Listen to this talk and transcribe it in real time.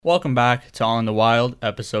Welcome back to On the Wild,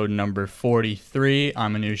 episode number 43.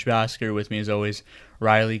 I'm Anush Basker. With me, as always,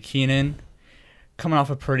 Riley Keenan. Coming off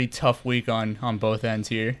a pretty tough week on both ends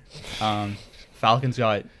here. Falcons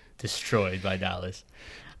got destroyed by Dallas.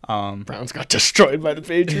 Browns got destroyed by the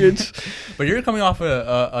Patriots. But you're coming off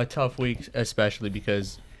a tough week, especially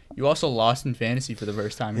because you also lost in fantasy for the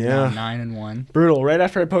first time. You're now 9-1. Brutal. Right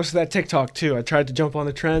after I posted that TikTok, too, I tried to jump on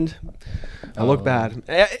the trend. I look bad.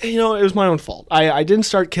 It was my own fault. I didn't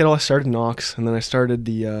start Kittle. I started Knox, and then I started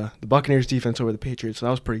the Buccaneers defense over the Patriots, so that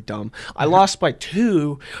was pretty dumb. I lost by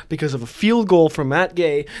 2 because of a field goal from Matt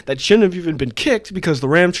Gay that shouldn't have even been kicked because the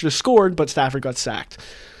Rams should have scored, but Stafford got sacked.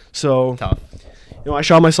 So, Tough. I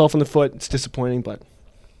shot myself in the foot. It's disappointing, but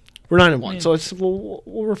we're 9-1, so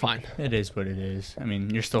we're fine. It is what it is. I mean,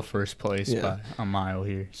 you're still first place by a mile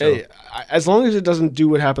here. So. Hey, as long as it doesn't do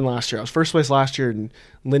what happened last year. I was first place last year, and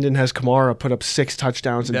Lyndon has Kamara put up 6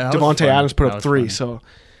 touchdowns, and Devontae Adams put up 3. Funny. So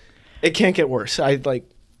it can't get worse. I think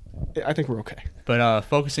we're okay. But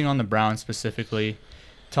focusing on the Browns specifically,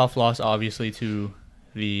 tough loss obviously to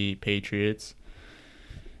the Patriots.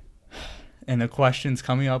 And the questions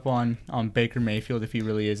coming up on Baker Mayfield, if he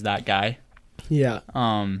really is that guy. Yeah.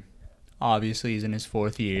 Obviously, he's in his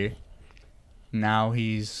 4th year. Now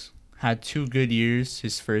he's had 2 good years.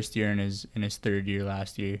 His first year and his 3rd year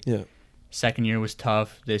last year. Yeah. Second year was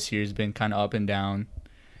tough. This year's been kind of up and down.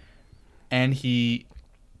 And he,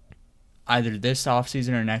 either this offseason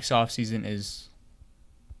or next offseason,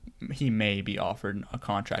 he may be offered a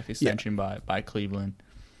contract extension by Cleveland.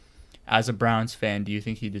 As a Browns fan, do you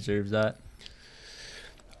think he deserves that?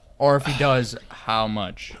 Or if he does, how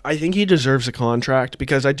much? I think he deserves a contract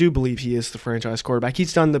because I do believe he is the franchise quarterback.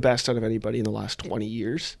 He's done the best out of anybody in the last 20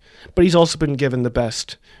 years. But he's also been given the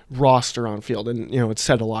best roster on field. And, it's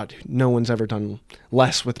said a lot. No one's ever done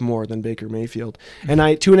less with more than Baker Mayfield.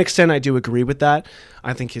 And to an extent, I do agree with that.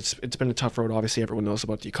 I think it's been a tough road. Obviously, everyone knows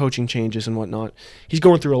about the coaching changes and whatnot. He's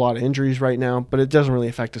going through a lot of injuries right now, but it doesn't really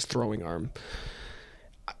affect his throwing arm.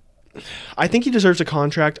 I think he deserves a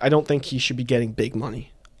contract. I don't think he should be getting big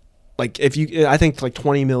money. I think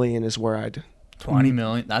 $20 million is where I'd. $20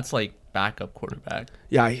 million? That's like backup quarterback.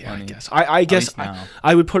 Yeah, I guess. I guess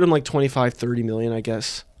I would put him like $25-30 million, I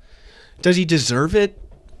guess. Does he deserve it?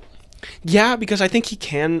 Yeah, because I think he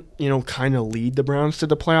can, kind of lead the Browns to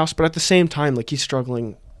the playoffs. But at the same time, he's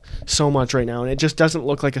struggling so much right now, and it just doesn't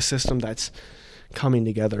look like a system that's coming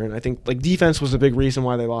together. And I think defense was a big reason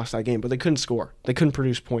why they lost that game, but they couldn't score. They couldn't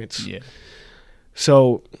produce points. Yeah.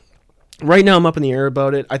 So. Right now, I'm up in the air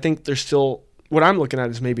about it. I think there's still what I'm looking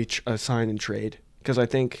at is maybe a sign and trade because I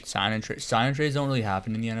think sign and trades don't really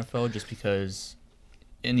happen in the NFL just because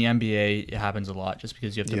in the NBA it happens a lot just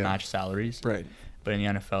because you have to match salaries. Right. But in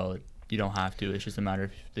the NFL, you don't have to. It's just a matter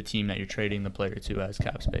of the team that you're trading the player to has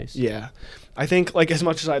cap space. Yeah, I think as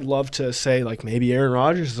much as I'd love to say maybe Aaron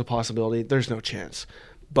Rodgers is a possibility, there's no chance.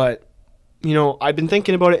 But I've been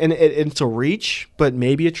thinking about it, and it's a reach, but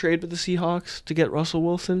maybe a trade with the Seahawks to get Russell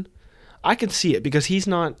Wilson. I can see it because he's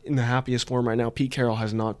not in the happiest form right now. Pete Carroll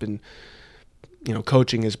has not been,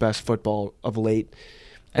 coaching his best football of late.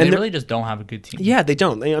 And they really just don't have a good team. Yeah, they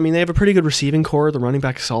don't. They have a pretty good receiving core. The running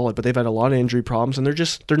back is solid, but they've had a lot of injury problems, and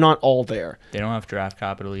they're not all there. They don't have draft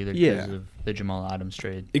capital either because of the Jamal Adams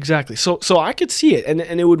trade. Exactly. So I could see it, and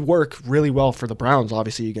it would work really well for the Browns.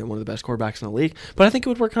 Obviously, you get one of the best quarterbacks in the league, but I think it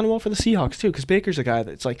would work kind of well for the Seahawks too, because Baker's a guy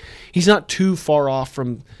that's he's not too far off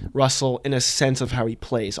from Russell in a sense of how he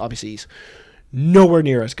plays. Obviously, he's nowhere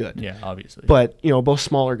near as good. Yeah, obviously. But, both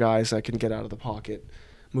smaller guys that can get out of the pocket,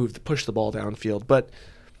 push the ball downfield. But,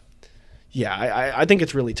 yeah, I think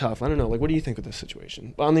it's really tough. I don't know. What do you think of this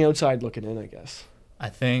situation? On the outside looking in, I guess. I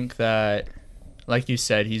think that, like you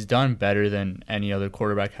said, he's done better than any other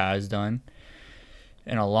quarterback has done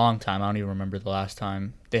in a long time. I don't even remember the last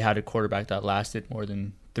time they had a quarterback that lasted more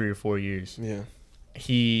than 3 or 4 years. Yeah.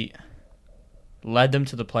 He led them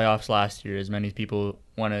to the playoffs last year, as many people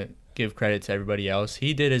want to give credit to everybody else.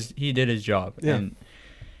 He did his job. Yeah. And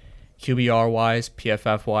QBR wise,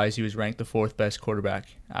 PFF wise, he was ranked the 4th best quarterback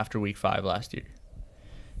after week 5 last year.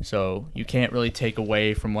 So you can't really take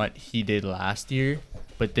away from what he did last year,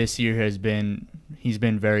 but this year he's been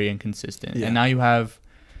very inconsistent. Yeah. And now you have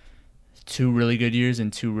 2 really good years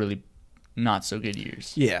and 2 really not so good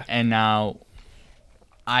years. Yeah. And now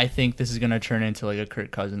I think this is going to turn into a Kirk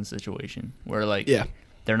Cousins situation where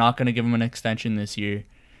they're not going to give him an extension this year.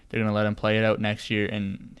 They're going to let him play it out next year,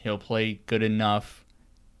 and he'll play good enough,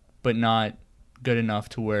 but not good enough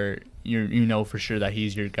to where you know for sure that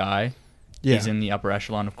he's your guy. Yeah. He's in the upper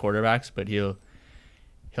echelon of quarterbacks, but he'll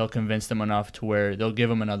convince them enough to where they'll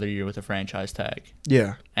give him another year with a franchise tag.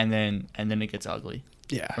 Yeah. And then it gets ugly.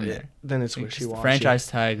 from there. Then it's wishy-washy. Franchise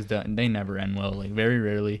tags, they never end well. Like, very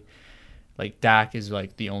rarely. Like, Dak is,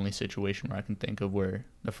 like, the only situation where I can think of where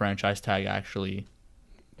the franchise tag actually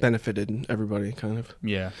benefited everybody, kind of.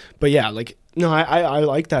 Yeah. But, yeah, like, no, I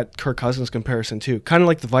like that Kirk Cousins comparison, too. Kind of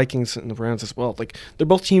like the Vikings and the Browns as well. Like, they're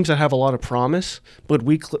both teams that have a lot of promise, but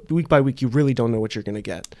week by week, you really don't know what you're going to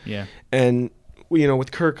get. Yeah. And, you know,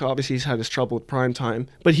 with Kirk, obviously, he's had his trouble with prime time,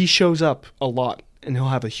 but he shows up a lot. And he'll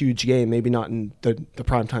have a huge game, maybe not in the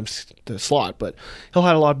prime time slot, but he'll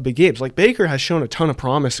have a lot of big games. Like, Baker has shown a ton of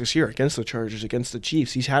promise this year against the Chargers, against the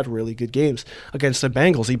Chiefs. He's had really good games. Against the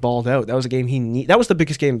Bengals, he balled out. That was a game that was the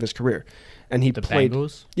biggest game of his career. And he played.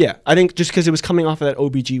 Bengals? Yeah, I think just because it was coming off of that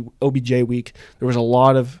OBJ week, there was a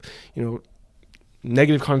lot of, you know,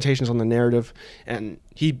 negative connotations on the narrative, and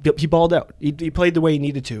he balled out. He played the way he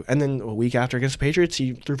needed to. And then a week after against the Patriots,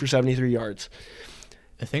 he threw for 73 yards.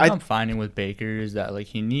 The thing I'm finding with Baker is that, like,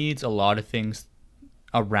 he needs a lot of things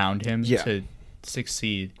around him to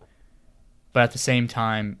succeed. But at the same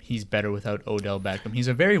time, he's better without Odell Beckham. He's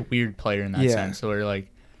a very weird player in that sense, where, like,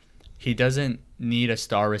 he doesn't need a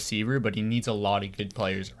star receiver, but he needs a lot of good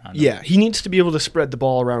players around him. Yeah, he needs to be able to spread the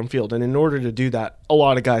ball around field, and in order to do that, a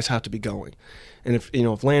lot of guys have to be going. And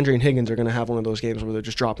if Landry and Higgins are going to have one of those games where they're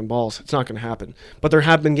just dropping balls, it's not going to happen. But there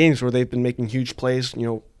have been games where they've been making huge plays,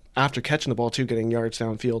 after catching the ball too, getting yards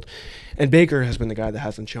downfield, and Baker has been the guy that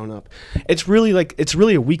hasn't shown up. It's really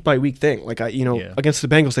a week by week thing. Like against the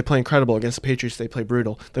Bengals they play incredible, against the Patriots they play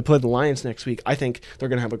brutal. They play the Lions next week. I think they're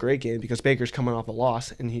going to have a great game because Baker's coming off a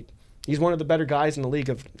loss, and he's one of the better guys in the league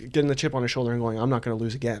of getting the chip on his shoulder and going, I'm not going to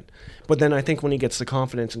lose again. But then I think when he gets the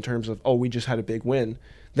confidence in terms of, we just had a big win,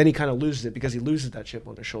 then he kind of loses it because he loses that chip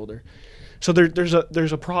on his shoulder. So there's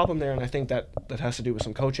a problem there, and I think that has to do with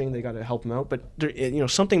some coaching. They got to help him out, but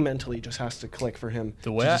something mentally just has to click for him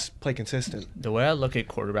to just play consistent. The way I look at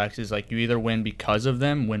quarterbacks is like you either win because of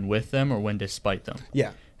them, win with them, or win despite them.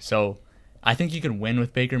 Yeah. So I think you can win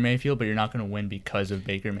with Baker Mayfield, but you're not going to win because of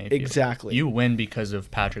Baker Mayfield. Exactly. You win because of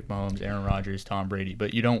Patrick Mahomes, Aaron Rodgers, Tom Brady,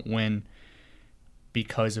 but you don't win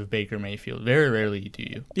because of Baker Mayfield. Very rarely do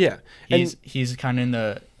you. Yeah. He's kind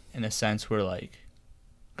of in a sense where, like,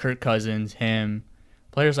 Kirk Cousins, him,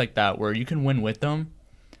 players like that, where you can win with them,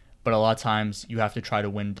 but a lot of times you have to try to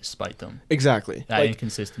win despite them. Exactly. That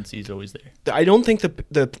inconsistency is always there. I don't think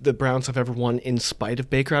the Browns have ever won in spite of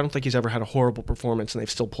Baker. I don't think he's ever had a horrible performance, and they've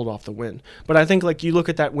still pulled off the win. But I think, like, you look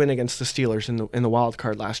at that win against the Steelers in the wild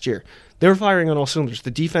card last year. They were firing on all cylinders. The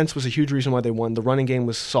defense was a huge reason why they won. The running game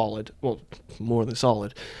was solid. Well, more than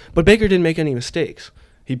solid. But Baker didn't make any mistakes.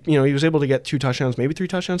 He was able to get 2 touchdowns, maybe 3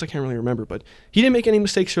 touchdowns. I can't really remember, but he didn't make any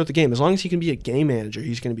mistakes throughout the game. As long as he can be a game manager,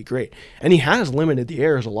 he's going to be great. And he has limited the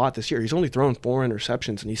errors a lot this year. He's only thrown 4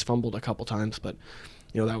 interceptions, and he's fumbled a couple times. But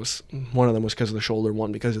that was one of them was because of the shoulder,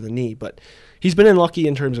 one because of the knee. But he's been unlucky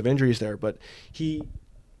in terms of injuries there. But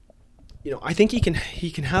I think he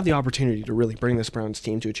can have the opportunity to really bring this Browns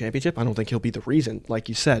team to a championship. I don't think he'll be the reason, like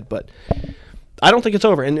you said, but I don't think it's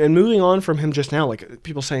over. And moving on from him just now, like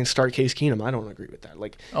people saying start Case Keenum, I don't agree with that.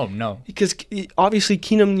 Like, oh no, because obviously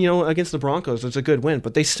Keenum, against the Broncos, it's a good win,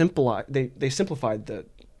 but they simplified the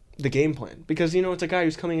game plan because it's a guy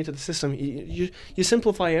who's coming into the system. You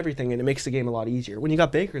simplify everything and it makes the game a lot easier. When you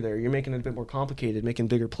got Baker there, you're making it a bit more complicated, making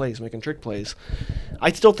bigger plays, making trick plays.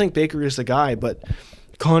 I still think Baker is the guy, but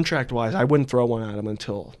contract wise, I wouldn't throw one at him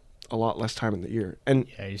until a lot less time in the year. And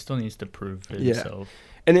yeah, he still needs to prove himself.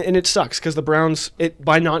 And it sucks because the Browns,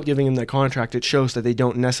 by not giving him that contract, it shows that they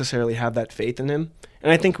don't necessarily have that faith in him.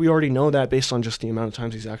 And I think we already know that based on just the amount of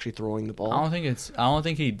times he's actually throwing the ball. I don't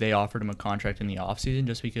think they offered him a contract in the offseason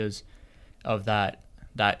just because of that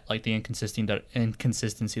like the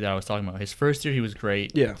inconsistency that I was talking about. His first year he was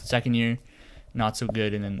great. Yeah. Second year, not so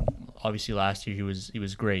good, and then obviously last year he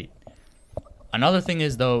was great. Another thing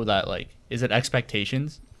is though that is it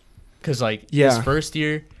expectations? Because his first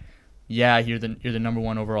year. Yeah, you're the number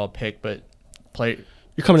 1 overall pick, but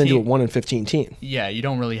you're coming into a 1-15 team. Yeah, you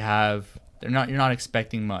don't really have. You're not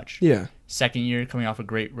expecting much. Yeah. Second year, coming off a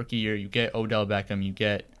great rookie year, you get Odell Beckham. You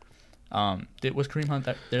get. Was Kareem Hunt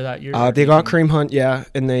there that year? They got Kareem Hunt, yeah,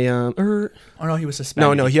 and they. Oh no, he was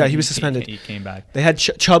suspended. No, he was suspended. He came back. They had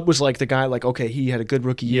Chubb was like the guy, okay, he had a good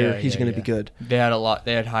rookie year. He's going to be good. They had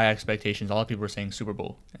They had high expectations. A lot of people were saying Super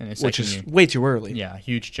Bowl in his second year. Which is way too early. Yeah,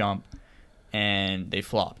 huge jump. And they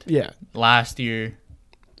flopped. Yeah. Last year,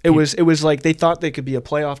 it was like they thought they could be a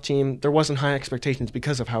playoff team. There wasn't high expectations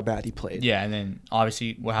because of how bad he played. Yeah, and then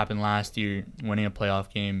obviously what happened last year, winning a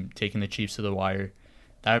playoff game, taking the Chiefs to the wire,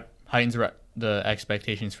 that heightens the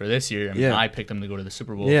expectations for this year. I mean, I picked them to go to the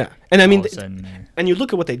Super Bowl. Yeah, and I mean, and you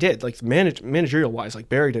look at what they did, like managerial wise, like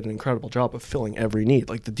Barry did an incredible job of filling every need.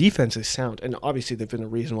 Like the defense is sound, and obviously they've been the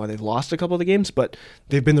reason why they've lost a couple of the games, but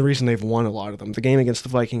they've been the reason they've won a lot of them. The game against the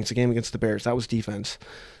Vikings, the game against the Bears, that was defense.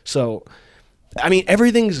 So, I mean,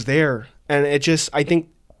 everything's there, and I think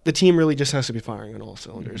the team really just has to be firing on all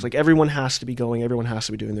cylinders. Mm-hmm. Like everyone has to be going, everyone has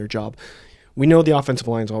to be doing their job. We know the offensive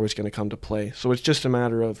line is always going to come to play, so it's just a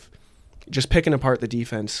matter of just picking apart the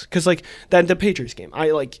defense. Because, like, the Patriots game,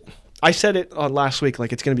 I said it last week,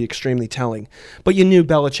 like, it's going to be extremely telling. But you knew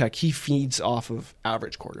Belichick, he feeds off of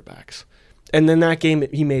average quarterbacks. And then that game,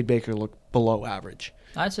 he made Baker look below average.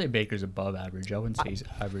 I'd say Baker's above average. I wouldn't say he's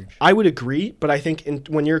average. I would agree, but I think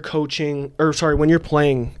when you're playing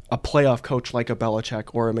a playoff coach like a Belichick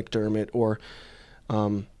or a McDermott or,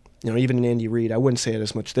 even an Andy Reid, I wouldn't say it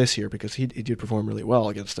as much this year because he did perform really well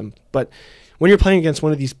against them. But when you're playing against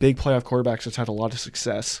one of these big playoff quarterbacks that's had a lot of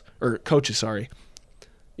success, or coaches, sorry,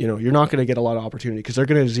 you're not going to get a lot of opportunity because they're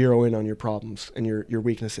going to zero in on your problems and your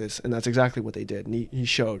weaknesses, and that's exactly what they did. And he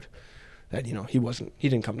showed that he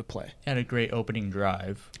didn't come to play. He had a great opening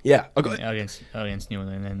drive. Yeah, against New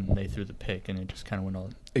England, and then they threw the pick, and it just kind of went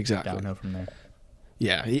all downhill from there.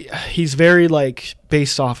 Yeah, he's very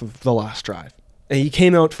based off of the last drive. And he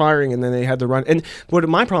came out firing, and then they had the run. And what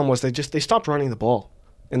my problem was, they stopped running the ball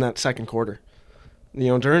in that second quarter.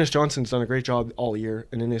 D'Ernest Johnson's done a great job all year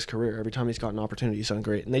and in his career. Every time he's got an opportunity, he's done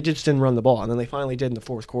great. And they just didn't run the ball. And then they finally did in the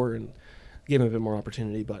fourth quarter and gave him a bit more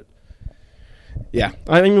opportunity. But, yeah,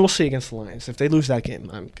 I mean, we'll see against the Lions. If they lose that game,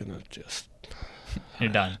 I'm going to just... You're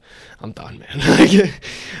done. I'm done, man. I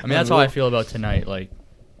mean, that's how I feel about tonight.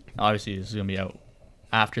 Obviously, this is going to be out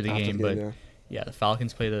after the game, but, yeah, the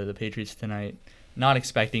Falcons play the Patriots tonight. Not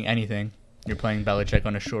expecting anything. You're playing Belichick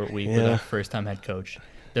on a short week with a first-time head coach.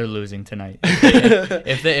 They're losing tonight.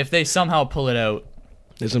 If they somehow pull it out,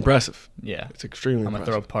 it's impressive. Yeah, it's extremely impressive. I'm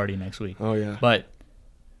gonna throw a party next week. Oh yeah. But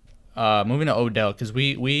moving to Odell, because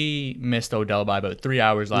we missed Odell by about 3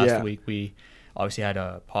 hours last week. We obviously had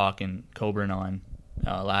Pac and Coburn on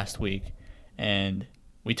last week, and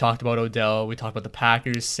we talked about Odell. We talked about the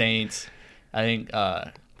Packers, Saints. I think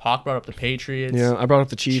Pac brought up the Patriots. Yeah, I brought up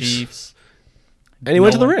the Chiefs. And he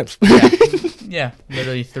went to the Rams. Yeah,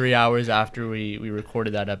 literally 3 hours after we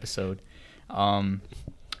recorded that episode. I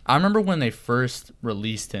remember when they first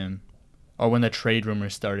released him, or when the trade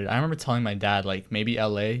rumors started. I remember telling my dad, maybe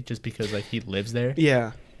LA, just because he lives there.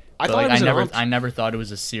 Yeah. I never thought it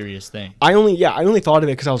was a serious thing. I only thought of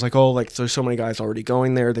it because I was like, there's so many guys already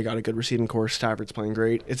going there. They got a good receiving core. Stafford's playing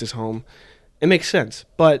great. It's his home. It makes sense.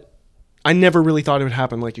 But I never really thought it would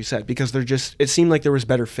happen, like you said, because it seemed like there was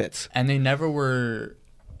better fits. And they never were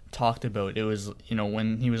talked about. It was,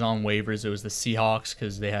 when he was on waivers, it was the Seahawks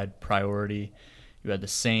because they had priority. You had the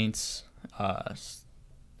Saints. Who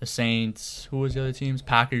was the other teams?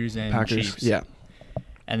 Packers and Chiefs. Yeah.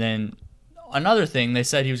 And then another thing, they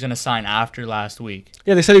said he was going to sign after last week.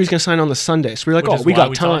 Yeah, they said he was going to sign on the Sunday. So we were like, we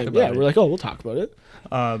got time. Yeah, we're like, we'll talk about it.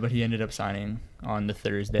 But he ended up signing on the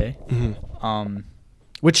Thursday. Mm-hmm.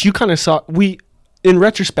 Which you kind of saw, in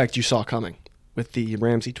retrospect, you saw coming with the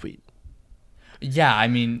Ramsey tweet. Yeah, I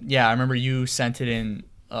remember you sent it in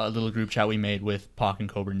a little group chat we made with Pac and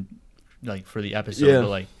Coburn, for the episode. Yeah.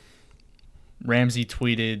 But, Ramsey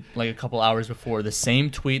tweeted, a couple hours before, the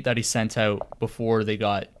same tweet that he sent out before they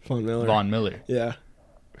got Von Miller. Yeah.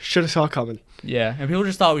 Should have saw coming. Yeah, and people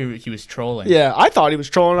just thought he was trolling. Yeah, I thought he was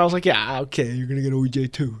trolling. I was like, yeah, okay, you're going to get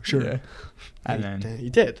OJ too. Sure. Yeah. And then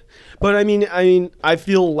he did. But I mean, I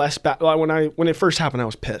feel less bad when it first happened. I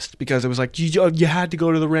was pissed because it was like you had to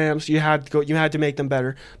go to the Rams. You had to make them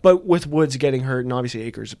better. But with Woods getting hurt and obviously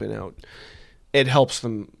Akers has been out, it helps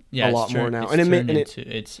them a lot more now.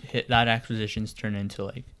 That acquisition's turned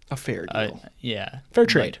into a fair deal. Fair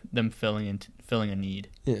trade. Them filling a need.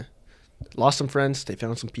 Yeah, lost some friends. They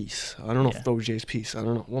found some peace. I don't know if OJ's peace. I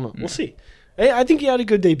don't know. We'll see. I think he had a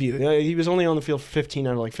good debut. He was only on the field for 15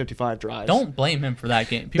 out of 55 drives. Don't blame him for that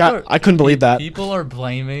game. I couldn't believe that. People are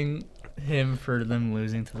blaming him for them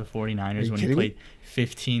losing to the 49ers when he played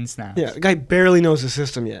 15 snaps. Yeah, the guy barely knows the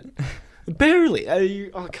system yet.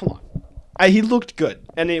 Barely. Come on. He looked good,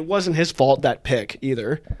 and it wasn't his fault, that pick,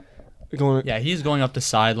 either. He's going up the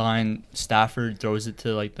sideline. Stafford throws it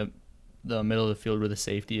to the middle of the field where the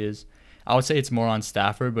safety is. I would say it's more on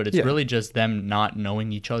Stafford, but it's really just them not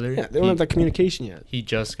knowing each other. Yeah, they don't have that communication yet. He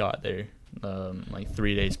just got there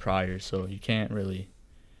 3 days prior, so you can't really...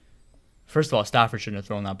 First of all, Stafford shouldn't have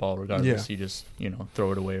thrown that ball regardless. You just,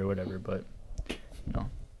 throw it away or whatever. But,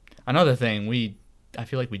 Another thing, I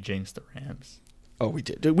feel like we jinxed the Rams. Oh, we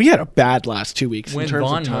did. Dude, we had a bad last 2 weeks in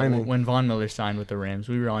terms of timing. When Von Miller signed with the Rams,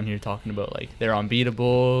 we were on here talking about like they're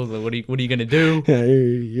unbeatable. What are you gonna do? Yeah,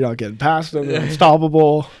 you're not getting past them. They're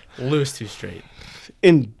unstoppable. Lose 2 straight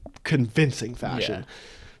in convincing fashion. Yeah.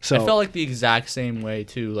 So it felt like the exact same way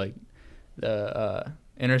too. Like the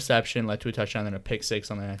interception led to a touchdown, then a pick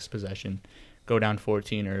six on the next possession. Go down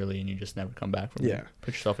 14 early, and you just never come back from it.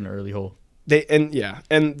 Put yourself in an early hole.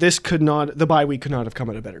 And this could not, the bye week could not have come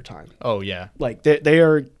at a better time. Oh yeah, like they're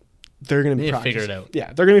going to be practicing. Figure it out.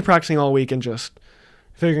 Yeah, they're going to be practicing all week and just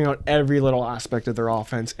figuring out every little aspect of their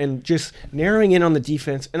offense and just narrowing in on the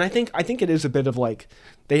defense. And I think it is a bit of like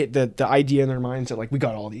the idea in their minds that like we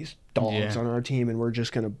got all these dogs on our team and we're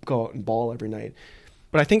just going to go out and ball every night.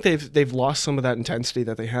 But I think they've lost some of that intensity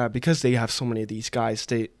that they have because they have so many of these guys.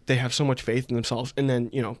 They have so much faith in themselves, and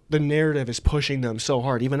then the narrative is pushing them so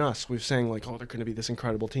hard. Even us, we're saying like, oh, they're going to be this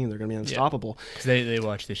incredible team. They're going to be unstoppable. Because they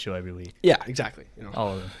watch this show every week. Yeah, exactly.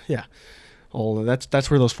 All of them. Yeah, all of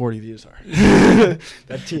that's where those 40 views are.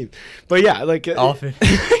 That team. But yeah, like all 50.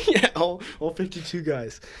 Yeah, all 52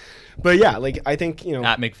 guys. But yeah, like I think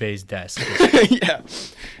at McVay's desk. Yeah,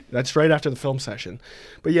 that's right after the film session.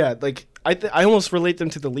 But yeah, like I almost relate them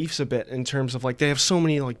to the Leafs a bit in terms of like they have so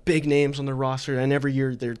many like big names on their roster, and every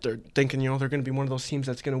year they're thinking they're going to be one of those teams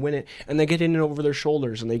that's going to win it, and they get in and over their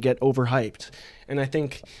shoulders and they get overhyped. And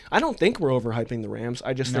I don't think we're overhyping the Rams.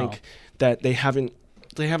 I just think that they haven't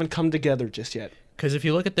come together just yet. Because if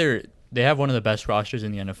you look at they have one of the best rosters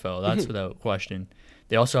in the NFL. That's without question.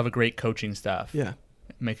 They also have a great coaching staff. Yeah.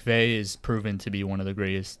 McVay is proven to be one of the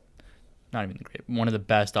greatest, one of the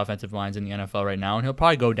best offensive minds in the NFL right now, and he'll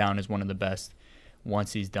probably go down as one of the best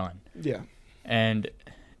once he's done. Yeah. And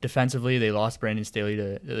defensively, they lost Brandon Staley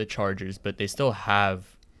to the Chargers, but they still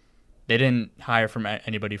have. They didn't hire from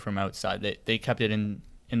anybody from outside. They kept it in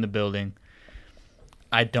the building.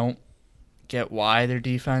 I don't get why their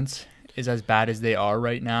defense is as bad as they are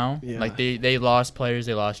right now. Yeah. Like they lost players.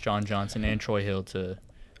 They lost John Johnson and Troy Hill to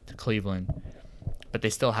Cleveland. But they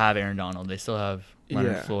still have Aaron Donald. They still have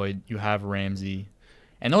Leonard Floyd. You have Ramsey.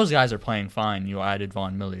 And those guys are playing fine. You added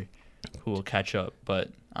Von Miller, who will catch up. But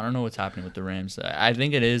I don't know what's happening with the Rams. I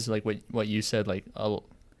think it is like what you said. Like,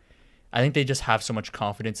 I think they just have so much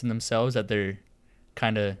confidence in themselves that they're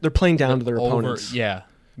kind of... They're playing down to their opponents. Yeah.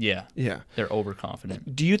 They're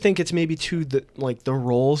overconfident. Do you think it's maybe too the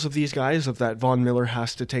roles of these guys of that Von Miller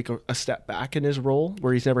has to take a step back in his role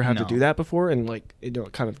where he's never had to do that before and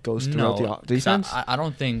it kind of goes throughout the defense? I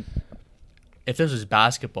don't think if this was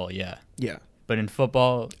basketball, yeah. But in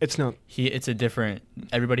football, it's not. It's a different.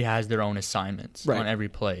 Everybody has their own assignments on every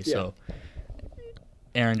play. Yeah. So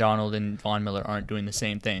Aaron Donald and Von Miller aren't doing the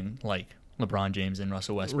same thing like LeBron James and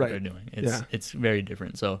Russell Westbrook are doing. It's very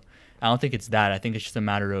different. So I don't think it's that. I think it's just a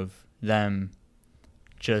matter of them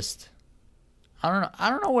just I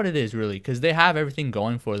don't know what it is really because they have everything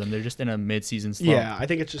going for them. They're just in a mid-season slump. Yeah, I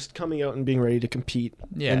think it's just coming out and being ready to compete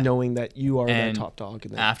and knowing that you are that top dog.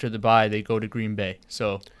 After the bye, they go to Green Bay.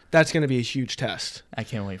 So that's going to be a huge test. I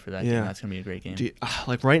can't wait for that game. That's going to be a great game.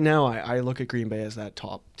 Like right now, I look at Green Bay as that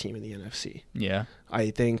top team in the NFC. Yeah. I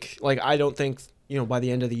think I don't think by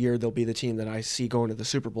the end of the year they'll be the team that I see going to the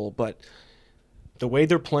Super Bowl, but the way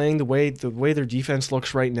they're playing, the way their defense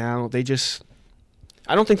looks right now,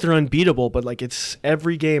 I don't think they're unbeatable, but it's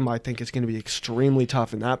every game I think it's going to be extremely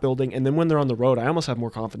tough in that building. And then when they're on the road, I almost have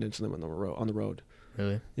more confidence in them on the road.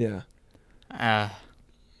 Really? Yeah.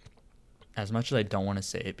 As much as I don't want to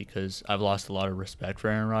say it because I've lost a lot of respect for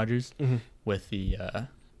Aaron Rodgers with the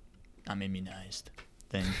I'm immunized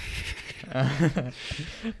thing. It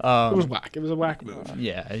was whack. It was a whack move.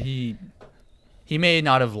 Yeah, he may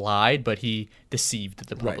not have lied, but he deceived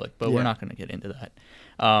the public. Right. But we're not going to get into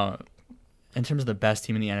that. In terms of the best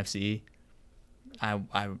team in the NFC,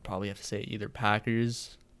 I would probably have to say either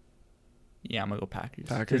Packers. Yeah, I'm going to go Packers.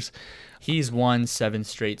 Packers. He's won 7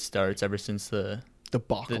 straight starts ever since the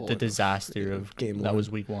disaster of game that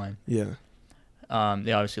was week 1. Yeah.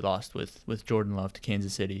 They obviously lost with Jordan Love to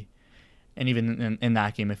Kansas City. And even in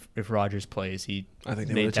that game, if Rodgers plays,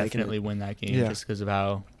 they definitely win that game just because of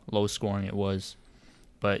how low scoring it was.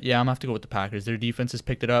 But yeah, I'm going to have to go with the Packers. Their defense has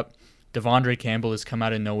picked it up. Devondre Campbell has come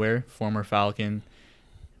out of nowhere, former Falcon.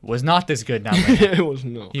 Was not this good now. It was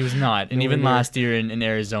no. He was not. And even last year in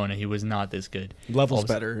Arizona, he was not this good. Levels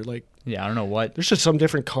better. I don't know what. There's just some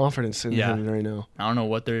different confidence in him right now. I don't know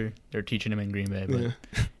what they're teaching him in Green Bay, but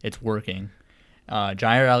it's working.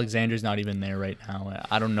 Jair Alexander's not even there right now.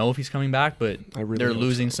 I don't know if he's coming back, but they're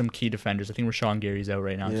losing some key defenders. I think Rashawn Gary's out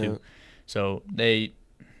right now too. So they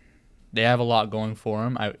have a lot going for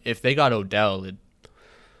them. If they got Odell,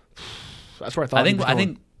 that's where I thought. I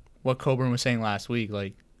think what Coburn was saying last week,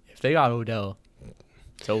 if they got Odell,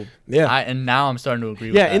 So and now I'm starting to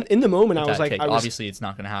agree with that. Yeah, in the moment I was like, obviously it's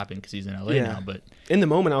not going to happen because he's in LA now. But in the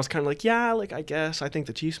moment I was kind of like, I guess I think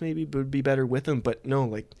the Chiefs maybe would be better with him. But no,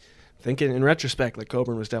 like thinking in retrospect, like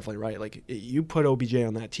Coburn was definitely right. Like you put OBJ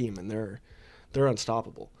on that team and they're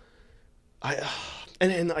unstoppable. I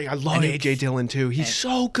love AJ Dillon too. He's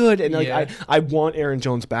so good, and I want Aaron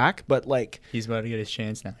Jones back, but like he's about to get his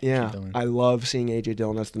chance now. Yeah, I love seeing AJ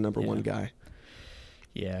Dillon as the number one guy.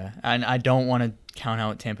 Yeah, and I don't want to count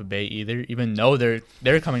out Tampa Bay either, even though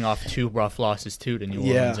they're coming off 2 rough losses too to New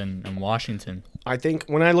Orleans and Washington. I think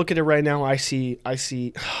when I look at it right now, I see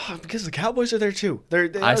because the Cowboys are there too.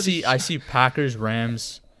 I see Packers,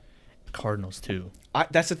 Rams, Cardinals too.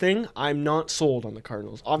 That's the thing. I'm not sold on the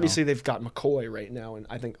Cardinals. Obviously, they've got McCoy right now, and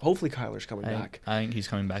I think hopefully Kyler's coming back. I think he's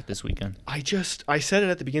coming back this weekend. I said it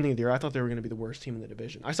at the beginning of the year. I thought they were going to be the worst team in the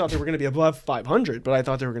division. I thought they were going to be above 500, but I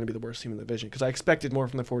thought they were going to be the worst team in the division because I expected more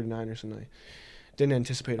from the 49ers, and I didn't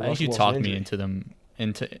anticipate. I think you talked me into them.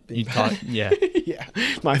 Yeah,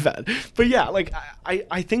 my bad. But yeah, like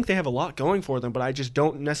I think they have a lot going for them, but I just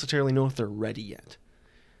don't necessarily know if they're ready yet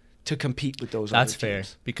to compete with those. That's other teams.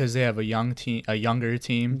 fair because they have a younger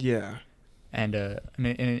team. Yeah, and an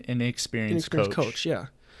inexperienced coach. Yeah,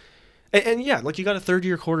 and yeah, like you got a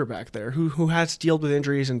third-year quarterback there who has dealt with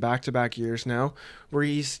injuries in back-to-back years now, where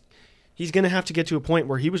he's going to have to get to a point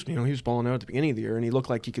where he was balling out at the beginning of the year and he looked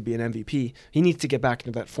like he could be an MVP. He needs to get back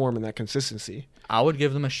into that form and that consistency. I would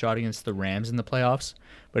give them a shot against the Rams in the playoffs,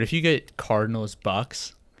 but if you get Cardinals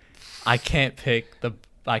Bucks, I can't pick the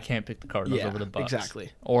Cardinals over the Bucks.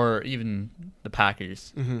 Exactly. Or even the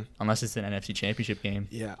Packers, unless it's an NFC Championship game.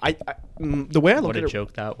 Yeah, the way I look at it, what a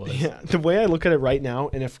joke that was. Yeah, the way I look at it right now,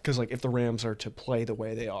 and if the Rams are to play the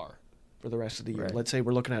way they are for the rest of the year, let's say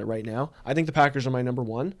we're looking at it right now, I think the Packers are my number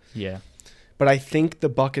one. Yeah, but I think the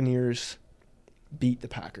Buccaneers beat the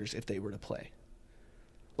Packers if they were to play.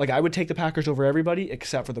 Like I would take the Packers over everybody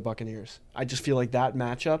except for the Buccaneers. I just feel like that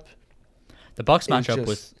matchup. The Bucks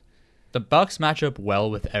match up well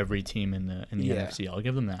with every team in the NFC. I'll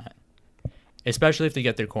give them that. Especially if they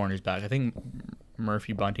get their corners back. I think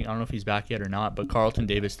Murphy Bunting, I don't know if he's back yet or not, but Carlton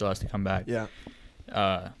Davis still has to come back. Yeah.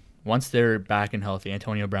 Once they're back and healthy,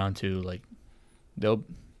 Antonio Brown too, like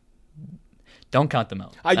don't count them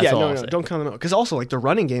out. Don't count them out. Because also, like, the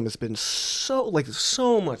running game has been so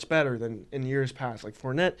much better than in years past. Like,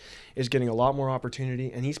 Fournette is getting a lot more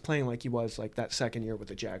opportunity, and he's playing like he was, like, that second year with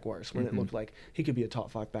the Jaguars when it looked like he could be a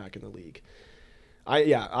top 5 back in the league.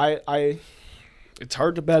 It's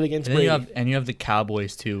hard to bet against Brady. You have the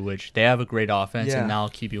Cowboys, too, which they have a great offense, and now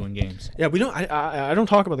keep you in games. Yeah, I don't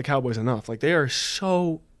talk about the Cowboys enough. Like, they are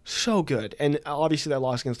so good. And obviously that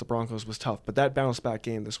loss against the Broncos was tough, but that bounce back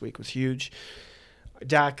game this week was huge.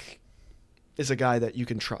 Dak is a guy that you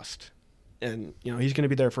can trust. And, he's going to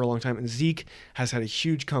be there for a long time. And Zeke has had a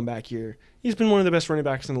huge comeback year. He's been one of the best running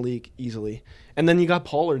backs in the league, easily. And then you got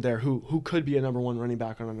Pollard there, who could be a number 1 running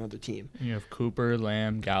back on another team. You have Cooper,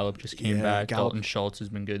 Lamb, Gallup just came back. Dalton Schultz has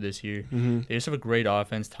been good this year. They just have a great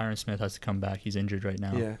offense. Tyron Smith has to come back. He's injured right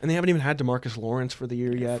now. Yeah, and they haven't even had DeMarcus Lawrence for the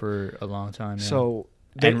year yet. For a long time, yeah. So...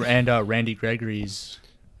 Randy Gregory's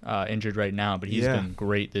injured right now, but he's been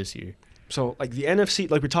great this year. So, like, the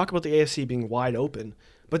NFC, like, we talk about the AFC being wide open,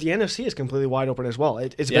 but the NFC is completely wide open as well.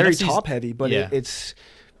 It's very top-heavy, but it's,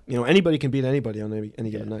 anybody can beat anybody on any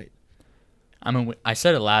given night. I mean, I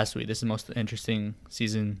said it last week. This is the most interesting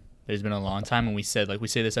season there's been in a long time, and we say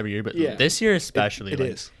this every year, but this year especially. It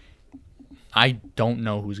is. I don't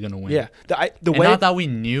know who's going to win. Yeah. Not that we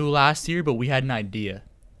knew last year, but we had an idea.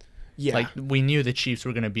 Yeah. Like, we knew the Chiefs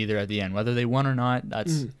were going to be there at the end. Whether they won or not,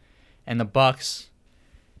 that's... And the Bucks,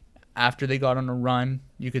 after they got on a run,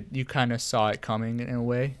 you kind of saw it coming in a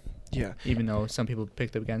way. Yeah. Even though some people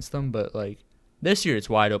picked against them. But, like, this year it's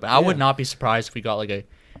wide open. I would not be surprised if we got, like,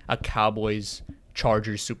 a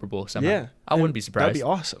Cowboys-Chargers Super Bowl somehow. Yeah. I wouldn't be surprised. That'd be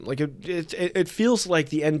awesome. Like, it feels like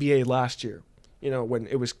the NBA last year. When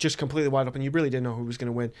it was just completely wide open, you really didn't know who was going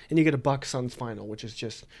to win, and you get a Bucks-Suns final, which is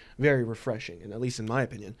just very refreshing, and at least in my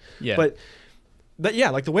opinion. Yeah. But yeah,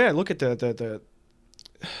 like the way I look at the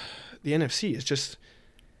NFC is just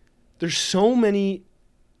there's so many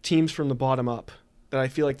teams from the bottom up that I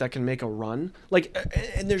feel like that can make a run. Like,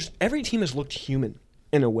 and every team has looked human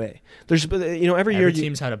in a way. There's every year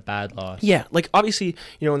team's had a bad loss. Yeah, like obviously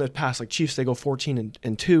in the past, like Chiefs, they go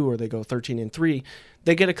 14-2 or they go 13-3.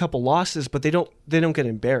 They get a couple losses, but they don't get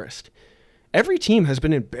embarrassed. Every team has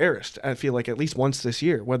been embarrassed, I feel like, at least once this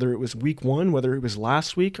year, whether it was week 1, whether it was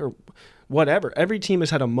last week, or whatever. Every team has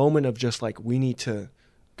had a moment of just like, we need to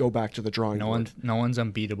go back to the drawing board. No one's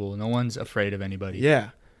unbeatable. No one's afraid of anybody. Yeah.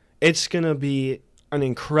 It's going to be an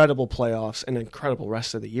incredible playoffs and an incredible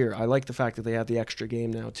rest of the year. I like the fact that they have the extra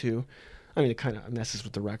game now too. I mean, it kind of messes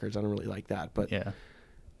with the records. I don't really like that, but yeah,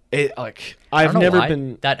 I've never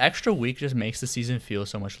been. That extra week just makes the season feel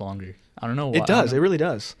so much longer. I don't know why. It does. It really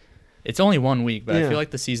does. It's only 1 week, but I feel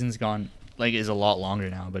like the season's gone is a lot longer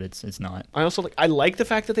now, but it's not. I like the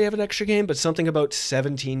fact that they have an extra game, but something about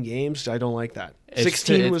 17 games, I don't like that.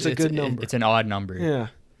 16 was a good number. It's an odd number. Yeah.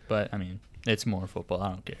 But I mean, it's more football. I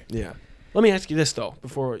don't care. Yeah. Let me ask you this though,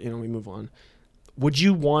 before we move on. Would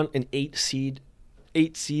you want an 8 seeds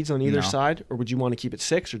on either side, or would you want to keep it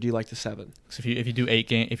 6, or do you like the 7? So if you do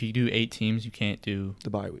 8 teams, you can't do the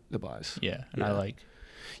buys. Yeah, and I like.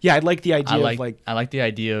 Yeah, I like the idea I like the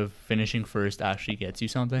idea of finishing first actually gets you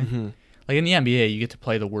something. Mm-hmm. Like in the NBA, you get to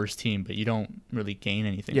play the worst team, but you don't really gain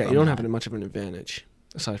anything. Yeah, you don't have much of an advantage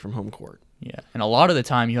aside from home court. Yeah, and a lot of the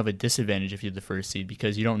time you have a disadvantage if you're the first seed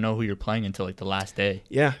because you don't know who you're playing until the last day.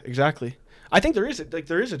 Yeah, exactly. I think there is a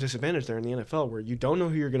disadvantage there in the NFL where you don't know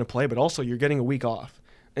who you're going to play, but also you're getting a week off,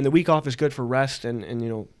 and the week off is good for rest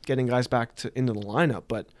and getting guys back into the lineup.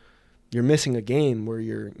 But you're missing a game where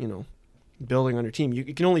you're building on your team.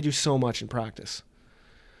 You can only do so much in practice.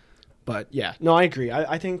 But yeah, no, I agree.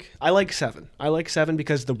 I think I like 7. I like 7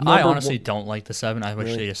 because I honestly don't like the 7. I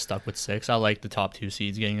wish they just stuck with 6. I like the top 2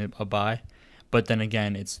 seeds getting a bye, but then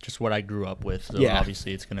again, it's just what I grew up with. So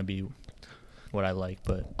obviously, it's gonna be what I like.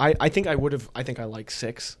 But I think I would have. I think I like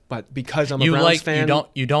 6, but because I'm a Browns fan,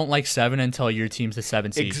 you don't like 7 until your team's the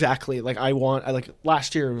 7 seed. Exactly. Like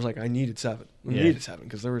last year, it was like I needed 7. I needed 7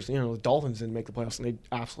 because there was the Dolphins didn't make the playoffs and they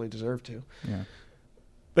absolutely deserved to. Yeah.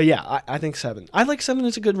 But yeah, I think 7. I like 7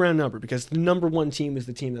 as a good round number because the number 1 team is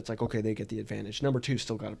the team that's like, okay, they get the advantage. Number 2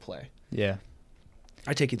 still got to play. Yeah.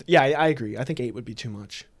 I take it. Yeah, I agree. I think 8 would be too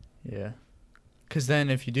much. Yeah. Because then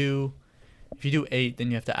if you do 8, then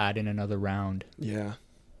you have to add in another round. Yeah.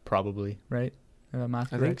 Probably, right? I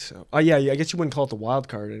think so. Yeah. I guess you wouldn't call it the wild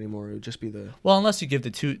card anymore. It would just be the. Well, unless you give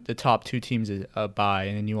the top 2 teams a bye,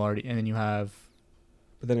 and then you have.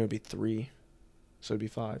 But then it would be 3, so it'd be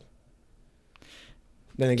 5.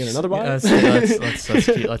 Then they get another bye.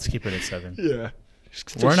 Let's keep it at 7. Yeah,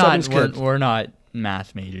 we're not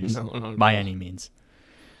math majors by any means.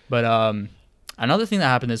 But another thing that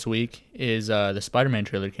happened this week is the Spider-Man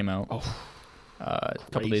trailer came out a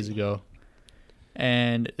couple days ago,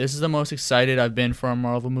 and this is the most excited I've been for a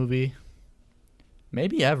Marvel movie,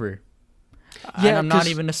 maybe ever. Yeah, and I'm not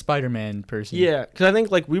even a Spider-Man person. Yeah, because I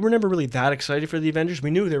think we were never really that excited for the Avengers.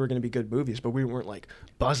 We knew they were going to be good movies, but we weren't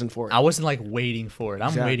buzzing for it. I wasn't waiting for it.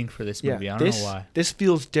 I'm waiting for this movie. I don't know why. This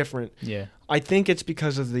feels different. Yeah. I think it's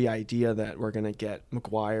because of the idea that we're going to get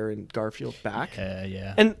Maguire and Garfield back.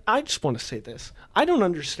 Yeah. And I just want to say this. I don't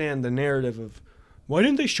understand the narrative of why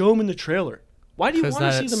didn't they show him in the trailer? Why do you want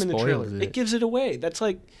to see them in the trailer? It gives it away. That's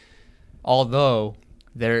like. Although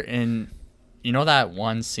they're in, that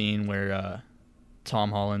one scene where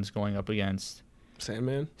Tom Holland's going up against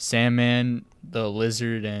Sandman, the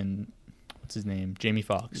Lizard, and what's his name? Jamie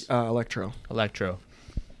Foxx. Electro.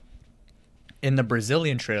 In the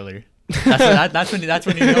Brazilian trailer. That's when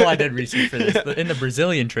you know I did research for this. But in the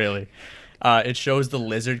Brazilian trailer, it shows the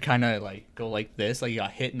Lizard kind of go like this, like he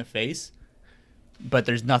got hit in the face, but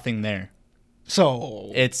there's nothing there.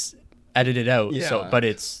 So it's edited out. Yeah. But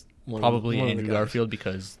it's probably Andrew Garfield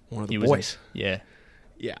because one of the boys. Yeah.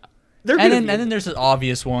 And then there's the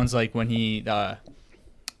obvious ones like when he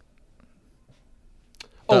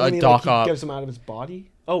when he gives him out of his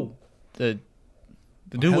body. Oh, the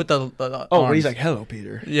dude with the when he's like, "Hello,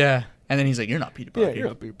 Peter." Yeah, and then he's like, "You're not Peter Parker." Yeah, you're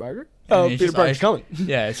not Peter Parker. Oh, Peter Parker's coming.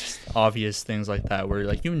 Yeah, it's just obvious things like that where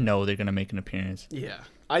they're gonna make an appearance. Yeah,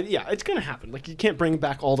 it's gonna happen. You can't bring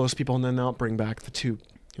back all those people and then not bring back the 2,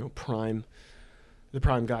 prime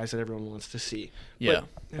guys that everyone wants to see. Yeah.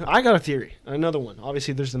 But I got a theory. Another one.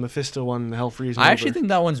 Obviously, there's the Mephisto one, the Hell Freezing. I actually think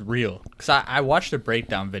that one's real. Because I watched a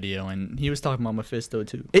breakdown video, and he was talking about Mephisto,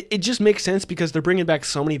 too. It just makes sense because they're bringing back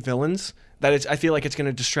so many villains that I feel like it's going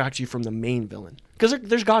to distract you from the main villain. Because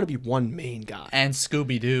there's got to be one main guy. And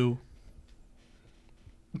Scooby-Doo.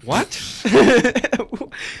 What?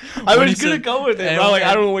 I was going to go with it.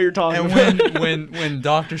 I don't know what you're talking about. And when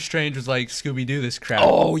Doctor Strange was like, Scooby-Doo this crap.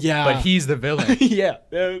 Oh, yeah. But he's the villain. Yeah.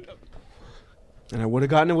 And I would have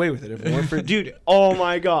gotten away with it if it weren't for... Dude, oh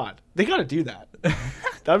my God. They got to do that.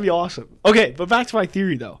 That'd be awesome. Okay, but back to my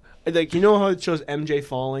theory, though. You know how it shows MJ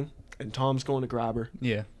falling and Tom's going to grab her?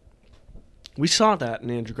 Yeah. We saw that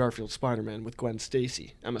in Andrew Garfield's Spider-Man with Gwen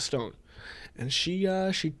Stacy, Emma Stone. And she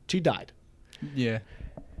died. Yeah.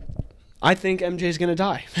 I think MJ's going to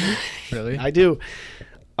die. Really? I do.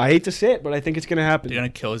 I hate to say it, but I think it's going to happen. They're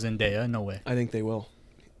going to kill Zendaya? No way. I think they will.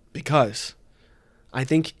 Because I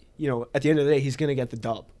think at the end of the day, he's going to get the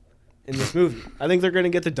dub in this movie. I think they're going to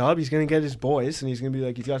get the dub. He's going to get his boys, and he's going to be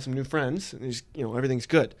like, he's got some new friends, and he's, everything's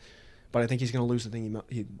good. But I think he's going to lose the thing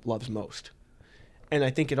he loves most. And I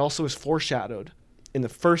think it also is foreshadowed in the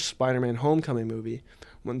first Spider-Man Homecoming movie,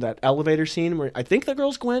 when that elevator scene where I think the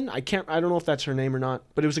girl's Gwen. I don't know if that's her name or not,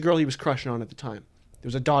 but it was a girl he was crushing on at the time. It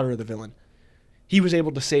was a daughter of the villain. He was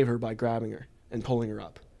able to save her by grabbing her and pulling her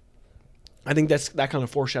up. I think that kind of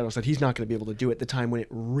foreshadows that he's not going to be able to do it at the time when it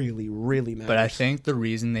really, really matters. But I think the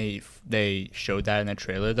reason they showed that in the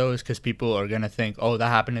trailer, though, is because people are going to think, oh, that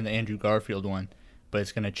happened in the Andrew Garfield one, but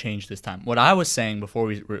it's going to change this time. What I was saying before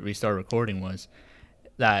we started recording was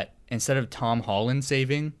that instead of Tom Holland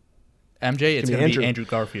saving MJ, it's going to be Andrew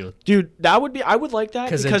Garfield. Dude, I would like that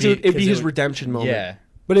because it'd be his redemption moment. Yeah.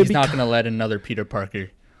 But he's not going to let another Peter Parker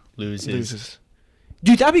loses.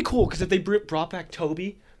 Dude, that'd be cool because if they brought back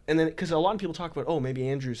Toby, and then because a lot of people talk about, oh, maybe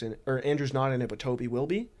Andrew's in it, or Andrew's not in it, but Toby will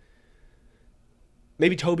be.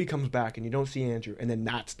 Maybe Toby comes back and you don't see Andrew, and then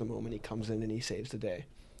that's the moment he comes in and he saves the day.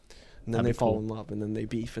 And then they fall in love, and then they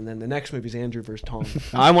beef, and then the next movie's Andrew versus Tom.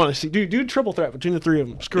 I want to see, dude, triple threat between the three of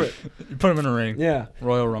them. Screw it. You put them in a ring. Yeah.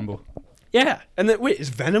 Royal Rumble. Yeah, and then wait, is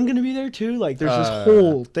Venom gonna be there too? Like, there's this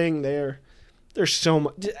whole thing there. There's so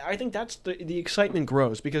much. I think that's the excitement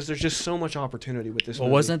grows because there's just so much opportunity with this. Well,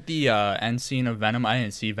 movie. Wasn't the end scene of Venom? I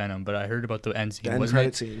didn't see Venom, but I heard about the end scene. The end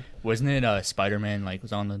credit scene. Wasn't it Spider-Man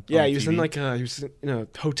was on the? Yeah, on he was TV? he was in a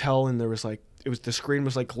hotel and there was the screen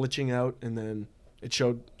was glitching out and then it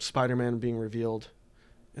showed Spider-Man being revealed,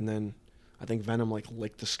 and then I think Venom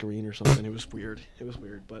licked the screen or something. It was weird.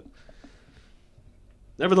 But.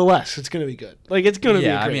 Nevertheless, it's going to be good. It's going to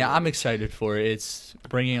be I mean, I'm excited for it. It's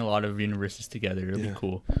bringing a lot of universes together. It'll be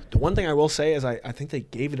cool. The one thing I will say is I think they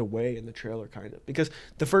gave it away in the trailer, kind of. Because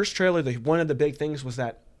the first trailer, one of the big things was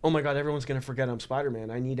that, oh my God, everyone's going to forget I'm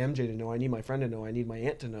Spider-Man. I need MJ to know. I need my friend to know. I need my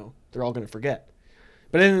aunt to know. They're all going to forget.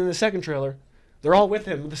 But then in the second trailer, they're all with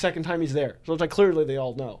him the second time he's there. So it's clearly they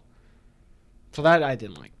all know. So that I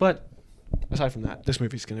didn't like. But aside from that, this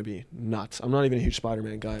movie's going to be nuts. I'm not even a huge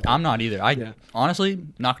Spider-Man guy. I'm not either. Honestly,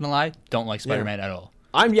 not going to lie, don't like Spider-Man at all.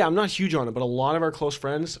 I'm not huge on it, but a lot of our close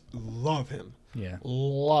friends love him. Yeah.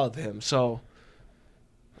 Love him. So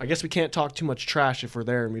I guess we can't talk too much trash if we're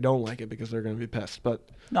there and we don't like it because they're going to be pissed. But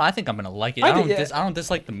no, I think I'm going to like it. I don't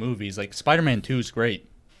dislike the movies. Spider-Man 2 is great.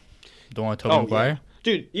 The one with Tobey Maguire. Yeah.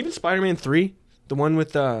 Dude, even Spider-Man 3, the one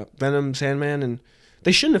with Venom, Sandman, and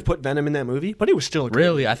they shouldn't have put Venom in that movie, but it was still a great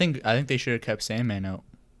movie. I think they should have kept Sandman out.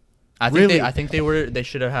 I think they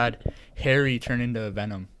should have had Harry turn into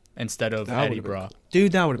Venom instead of Eddie Brock.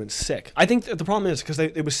 Dude, that would have been sick. I think the problem is because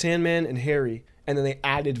it was Sandman and Harry, and then they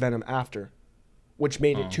added Venom after, which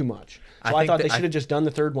made it too much. So I thought they should have just done the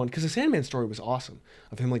third one because the Sandman story was awesome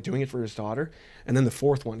of him doing it for his daughter, and then the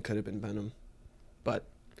fourth one could have been Venom. But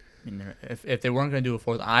if they weren't going to do a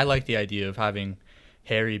fourth, I like the idea of having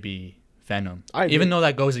Harry be Venom. Even though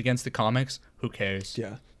that goes against the comics, who cares?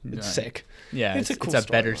 Yeah, it's sick. Yeah, it's a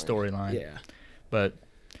better storyline. Yeah, but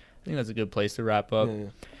I think that's a good place to wrap up. Yeah.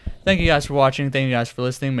 Thank you guys for watching. Thank you guys for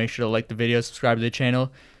listening. Make sure to like the video, subscribe to the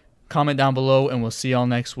channel, comment down below, and we'll see y'all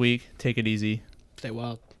next week. Take it easy. Stay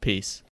wild. Peace.